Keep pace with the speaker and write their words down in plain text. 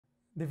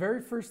The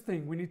very first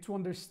thing we need to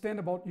understand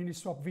about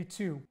Uniswap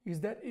V2 is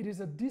that it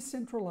is a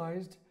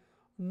decentralized,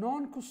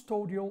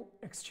 non-custodial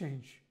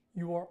exchange.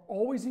 You are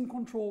always in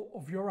control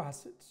of your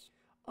assets.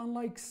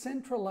 Unlike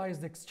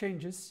centralized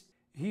exchanges,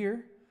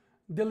 here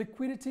the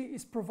liquidity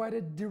is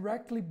provided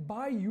directly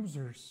by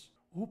users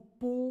who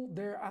pool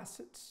their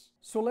assets.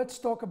 So let's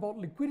talk about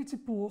liquidity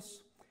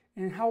pools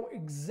and how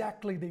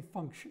exactly they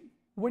function.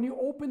 When you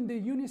open the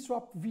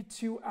Uniswap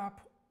V2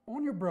 app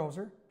on your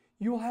browser,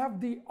 you'll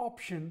have the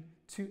option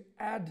to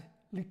add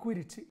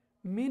liquidity,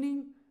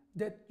 meaning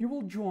that you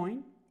will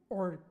join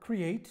or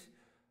create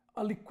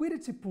a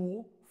liquidity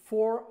pool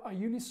for a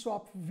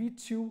Uniswap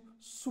V2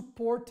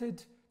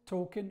 supported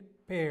token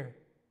pair.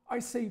 I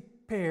say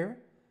pair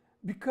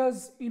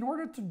because in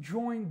order to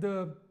join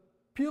the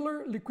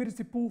PLR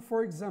liquidity pool,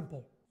 for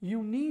example,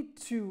 you need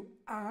to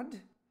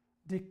add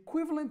the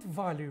equivalent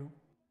value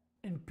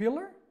in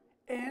PLR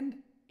and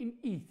in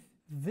ETH.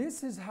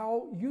 This is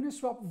how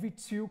Uniswap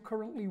V2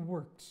 currently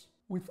works,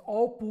 with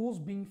all pools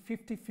being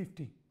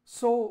 50-50.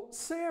 So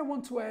say I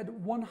want to add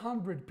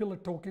 100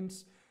 PLR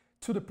tokens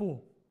to the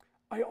pool.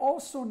 I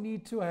also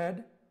need to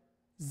add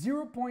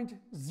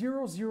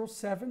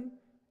 0.007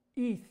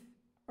 ETH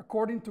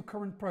according to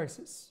current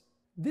prices.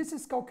 This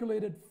is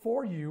calculated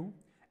for you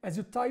as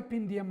you type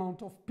in the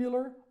amount of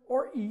PLR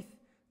or ETH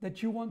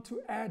that you want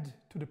to add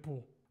to the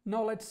pool.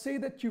 Now let's say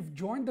that you've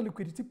joined the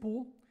liquidity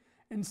pool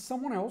and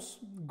someone else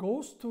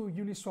goes to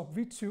Uniswap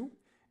V2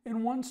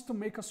 and wants to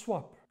make a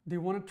swap. They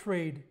want to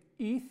trade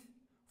ETH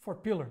for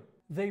PLR.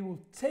 They will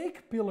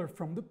take PLR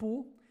from the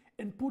pool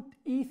and put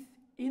ETH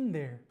in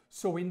there.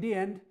 So in the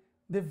end,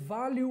 the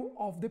value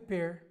of the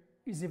pair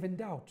is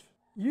evened out.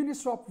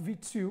 Uniswap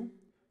V2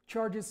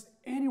 charges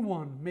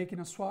anyone making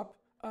a swap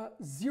a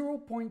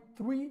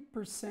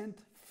 0.3%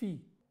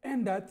 fee.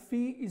 And that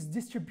fee is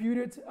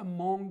distributed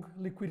among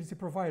liquidity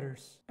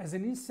providers as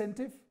an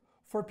incentive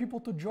for people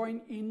to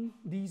join in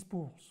these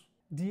pools.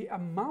 The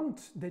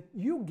amount that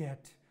you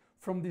get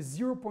from the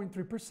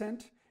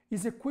 0.3%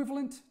 is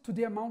equivalent to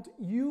the amount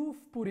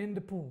you've put in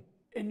the pool.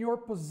 And your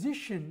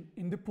position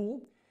in the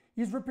pool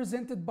is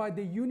represented by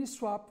the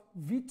Uniswap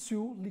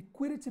V2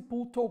 liquidity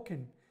pool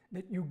token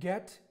that you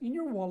get in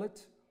your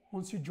wallet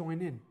once you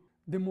join in.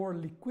 The more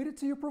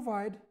liquidity you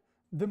provide,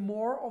 the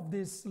more of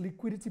this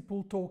liquidity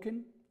pool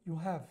token you'll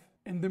have,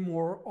 and the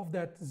more of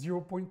that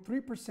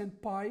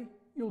 0.3% pie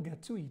you'll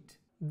get to eat.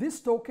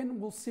 This token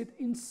will sit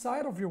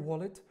inside of your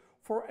wallet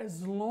for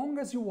as long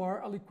as you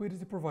are a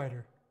liquidity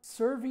provider,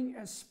 serving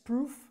as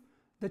proof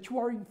that you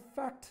are in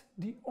fact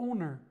the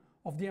owner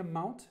of the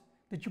amount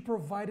that you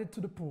provided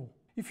to the pool.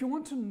 If you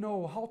want to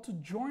know how to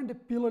join the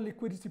PLR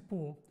liquidity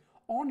pool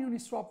on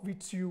Uniswap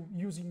V2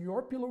 using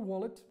your PLR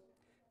wallet,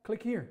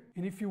 click here.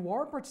 And if you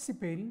are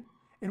participating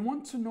and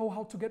want to know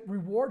how to get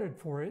rewarded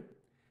for it,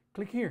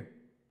 click here.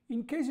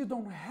 In case you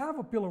don't have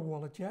a PLR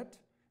wallet yet,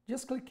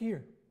 just click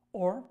here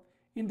or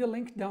in the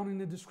link down in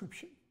the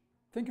description.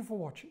 Thank you for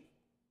watching.